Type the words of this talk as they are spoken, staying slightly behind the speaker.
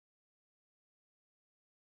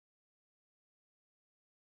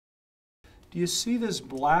Do you see this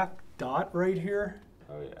black dot right here?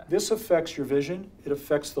 Oh yeah. This affects your vision. It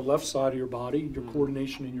affects the left side of your body, your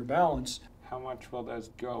coordination and your balance. How much will those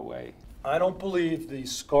go away? I don't believe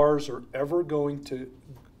these scars are ever going to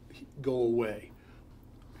go away.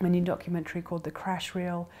 A new documentary called The Crash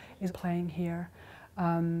Reel is playing here.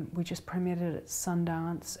 We just premiered it at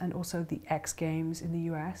Sundance and also the X Games in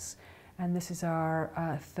the US. And this is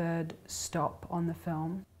our third stop on the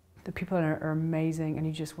film. The people are amazing, and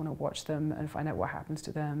you just want to watch them and find out what happens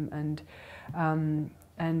to them.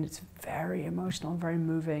 And it's very emotional and very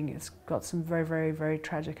moving. It's got some very, very, very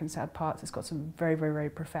tragic and sad parts. It's got some very, very,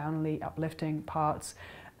 very profoundly uplifting parts.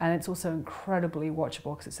 And it's also incredibly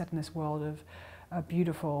watchable because it's set in this world of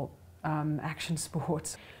beautiful action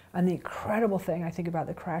sports. And the incredible thing I think about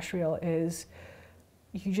The Crash Reel is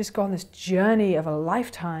you just go on this journey of a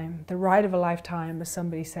lifetime, the ride of a lifetime, as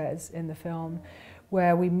somebody says in the film,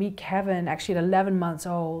 where we meet Kevin actually at 11 months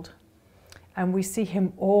old, and we see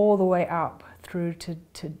him all the way up through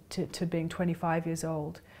to being 25 years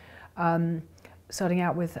old. Starting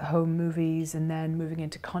out with home movies and then moving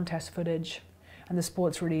into contest footage. And the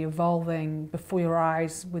sport's really evolving before your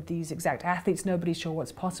eyes with these exact athletes. Nobody's sure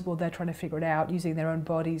what's possible. They're trying to figure it out, using their own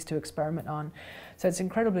bodies to experiment on. So it's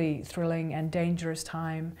incredibly thrilling and dangerous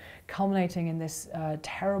time, culminating in this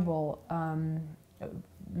terrible,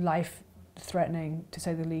 life-threatening, to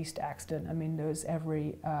say the least, accident. I mean, there was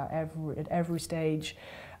at every stage,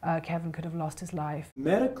 Kevin could have lost his life.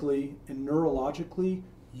 Medically and neurologically,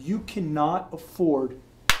 you cannot afford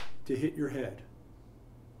to hit your head.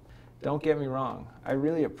 Don't get me wrong, I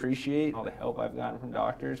really appreciate all the help I've gotten from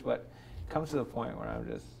doctors, but it comes to the point where I'm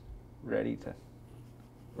just ready to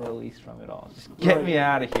release from it all. Just get me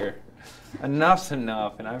out of here. Enough's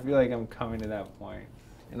enough, and I feel like I'm coming to that point.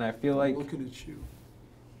 And I feel like... Looking at you,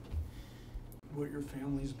 what your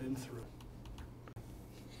family's been through.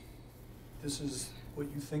 This is what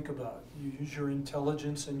you think about. You use your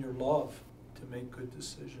intelligence and your love to make good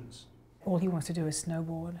decisions. All he wants to do is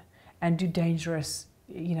snowboard and do dangerous,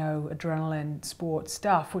 you know, adrenaline sports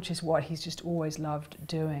stuff, which is what he's just always loved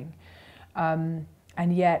doing. And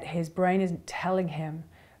yet his brain isn't telling him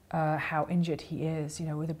how injured he is. You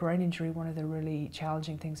know, with a brain injury, one of the really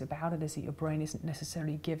challenging things about it is that your brain isn't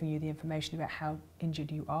necessarily giving you the information about how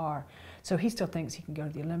injured you are. So he still thinks he can go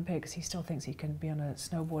to the Olympics, he still thinks he can be on a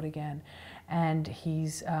snowboard again, and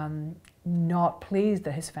he's not pleased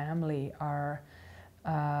that his family are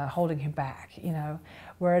holding him back, you know,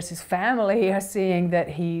 whereas his family are seeing that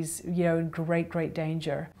he's, you know, in great, great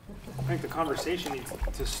danger. I think the conversation needs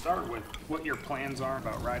to start with what your plans are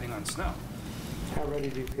about riding on snow. How ready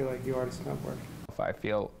do you feel like you are to snowboard? If I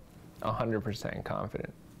feel 100%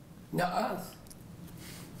 confident. Not us.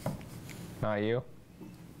 Not you?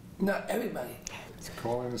 Not everybody. It's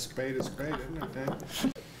calling a spade, isn't it, Dan?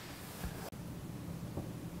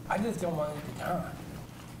 I just don't want it to time.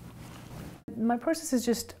 My process is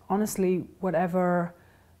just honestly whatever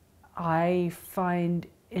I find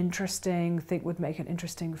interesting, think would make an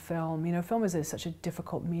interesting film. You know, film is such a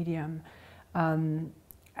difficult medium,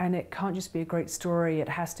 and it can't just be a great story. It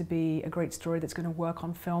has to be a great story that's going to work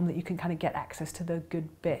on film, that you can kind of get access to the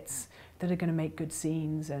good bits that are going to make good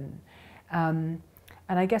scenes. And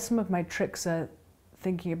I guess some of my tricks are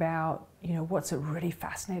thinking about, you know, what's a really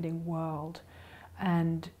fascinating world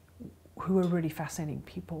and who are really fascinating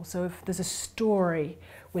people. So if there's a story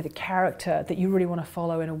with a character that you really want to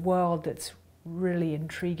follow in a world that's really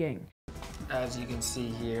intriguing. As you can see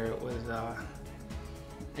here, it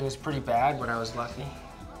was pretty bad, but I was lucky.